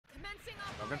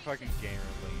been fucking gamer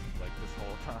lean like this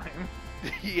whole time.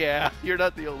 Yeah, you're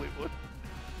not the only one.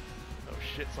 Oh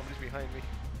shit, somebody's behind me.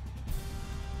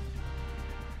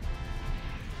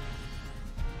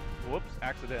 Whoops,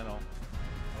 accidental.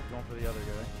 I was going for the other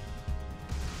guy.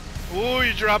 Ooh,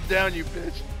 you dropped down, you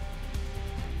bitch.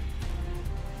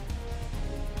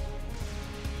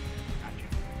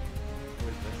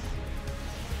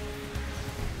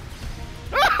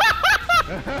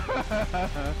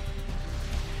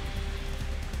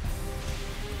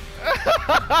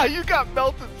 You got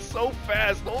melted so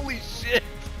fast, holy shit!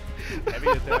 Heavy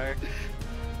attack.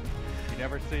 You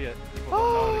never see it. People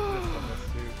don't know it exists on this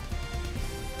suit.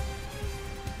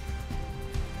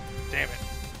 Damn it.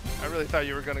 I really thought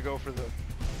you were gonna go for the...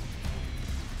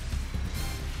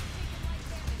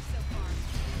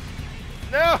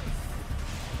 No!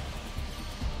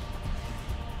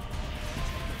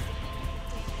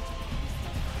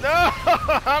 No!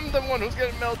 I'm the one who's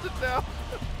getting melted now.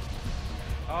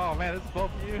 Oh man, this is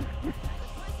both of you.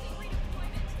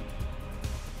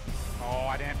 Oh,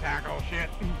 I didn't tackle shit.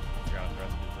 Gotta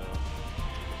trust yourself.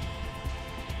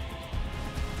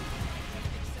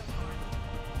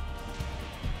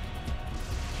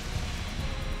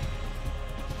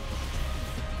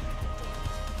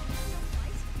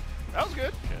 That was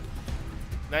good. Shit.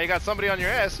 Now you got somebody on your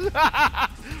ass.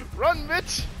 Run,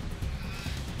 bitch!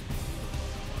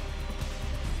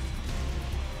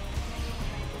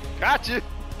 Got you.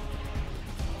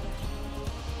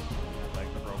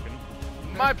 Legs are broken.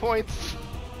 My points.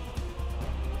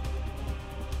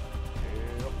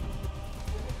 Yep.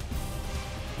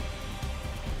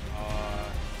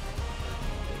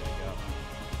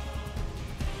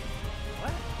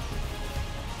 What?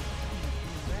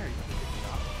 There you go. Good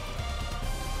job.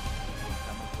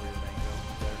 Coming for you, Mango.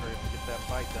 Better hurry up and get that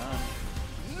fight done.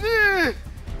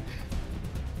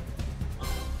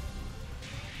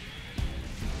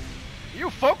 You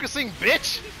focusing,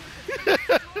 bitch!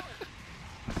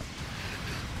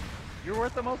 You're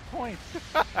worth the most points.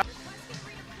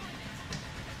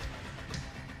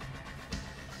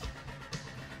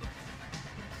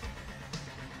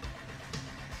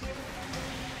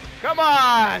 Come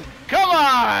on! Come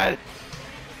on!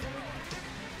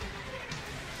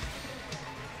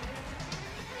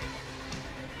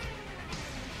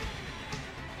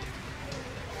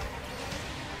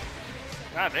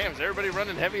 God damn, is everybody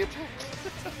running heavy attacks?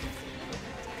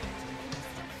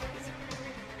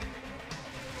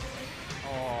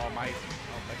 Oh, my.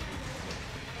 Oh, thank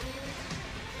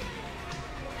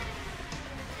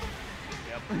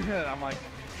you. Yep. I'm like,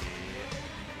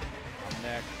 I'm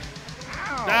next.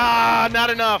 Ow! Ah, not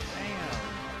enough. Damn.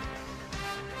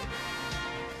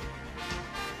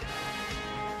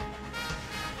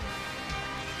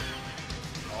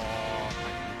 Oh,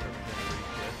 my controller's gonna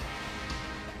reach it.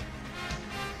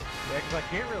 Yeah, because I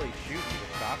can't really shoot you to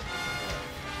stop you.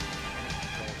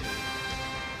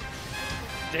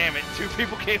 Damn it, two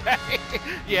people came back.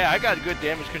 Yeah, I got good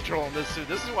damage control on this suit.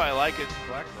 This is why I like it.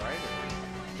 Black Rider.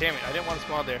 Damn it, I didn't want to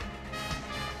spawn there.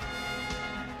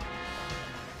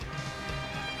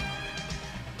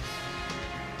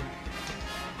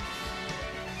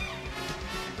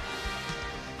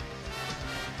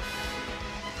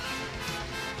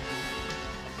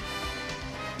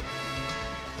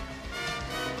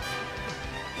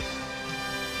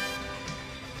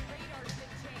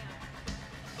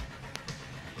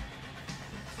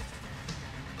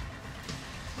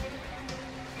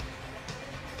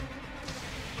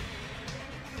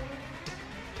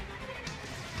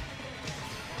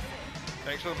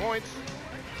 Thanks for the points.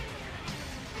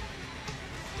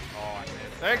 Oh, I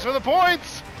missed. Thanks for the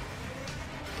points.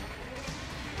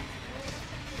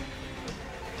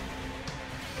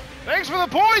 Thanks for the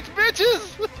points,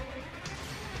 bitches.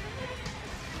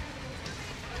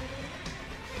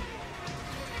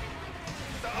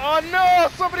 Oh no,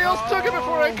 somebody else took it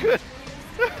before I could.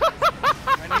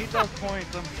 I need those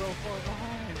points. I'm so far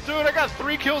behind. Dude, I got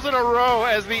 3 kills in a row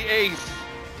as the ace.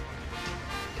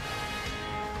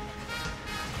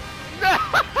 No!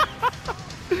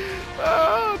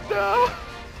 Oh no!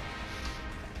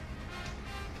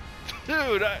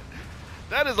 Dude,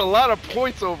 that is a lot of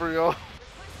points over y'all.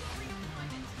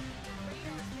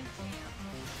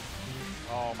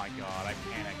 Oh my god, I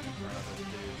panicked in front of this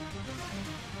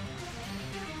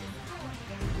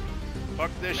dude.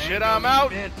 Fuck this Man, shit, go, I'm you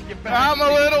out. bitch, get back I'm to a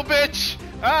me. little bitch.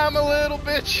 I'm a little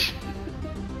bitch.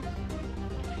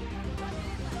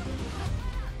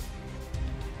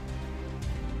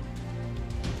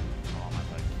 Oh, my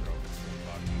legs are broken.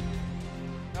 Fuck.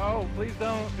 No, please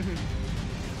don't.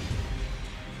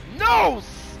 No!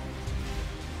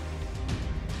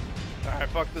 Alright,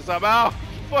 fuck this, I'm out.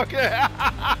 Fuck it.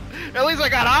 At least I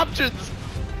got options.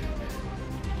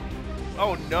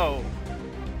 Oh no.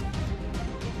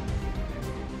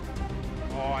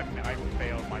 Oh, I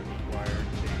failed my required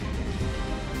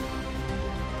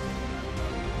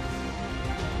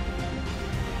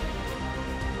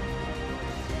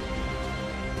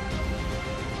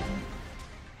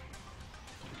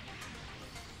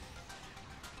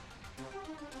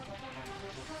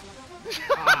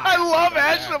I love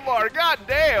Asshimar. God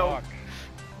damn. Fuck.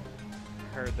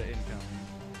 Heard the incoming.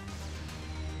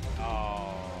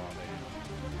 Oh,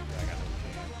 I got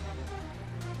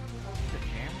the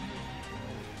jam.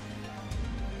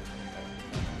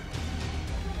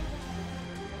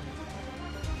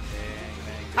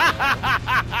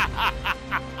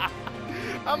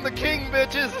 I'm the king,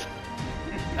 bitches.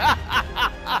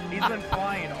 He's been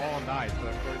flying all night, so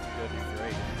of course he's gonna do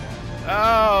great.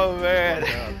 Oh man.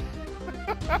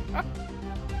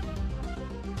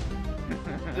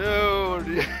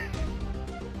 Dude.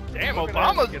 Damn, Look at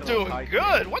Obama's that, doing high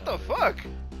good. speed. What the fuck?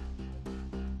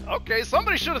 Okay,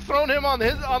 somebody should have thrown him on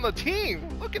the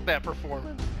team. Look at that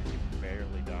performance. He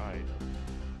barely died.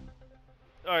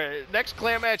 All right, next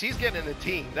clan match, he's getting in the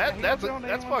team.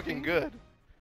 That's fucking good.